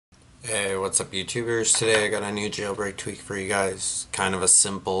Hey, what's up YouTubers? Today I got a new jailbreak tweak for you guys. Kind of a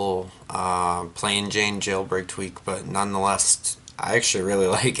simple, plain Jane jailbreak tweak, but nonetheless, I actually really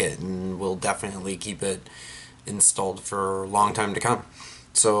like it and will definitely keep it installed for a long time to come.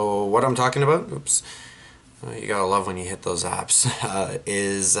 So what I'm talking about, oops, you gotta love when you hit those apps,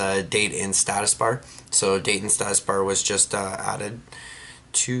 is Date in StatusBar. So Date in StatusBar was just added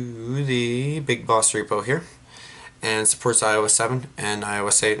to the Big Boss repo here, and supports iOS 7 and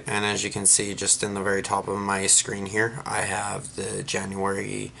iOS 8. And as you can see, just in the very top of my screen here, I have the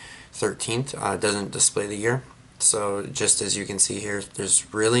January 13th. It doesn't display the year. So just as you can see here,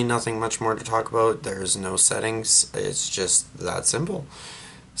 there's really nothing much more to talk about. There's no settings. It's just that simple.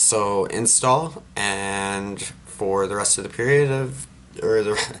 So install, and for the rest of the period of, or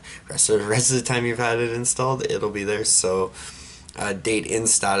the rest of the time you've had it installed, it'll be there. So Date in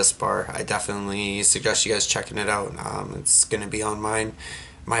StatusBar. I definitely suggest you guys checking it out. It's going to be on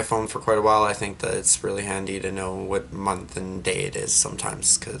my phone for quite a while. I think that it's really handy to know what month and day it is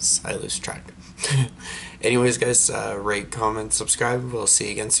sometimes because I lose track. Anyways, guys, rate, comment, subscribe. We'll see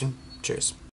you again soon. Cheers.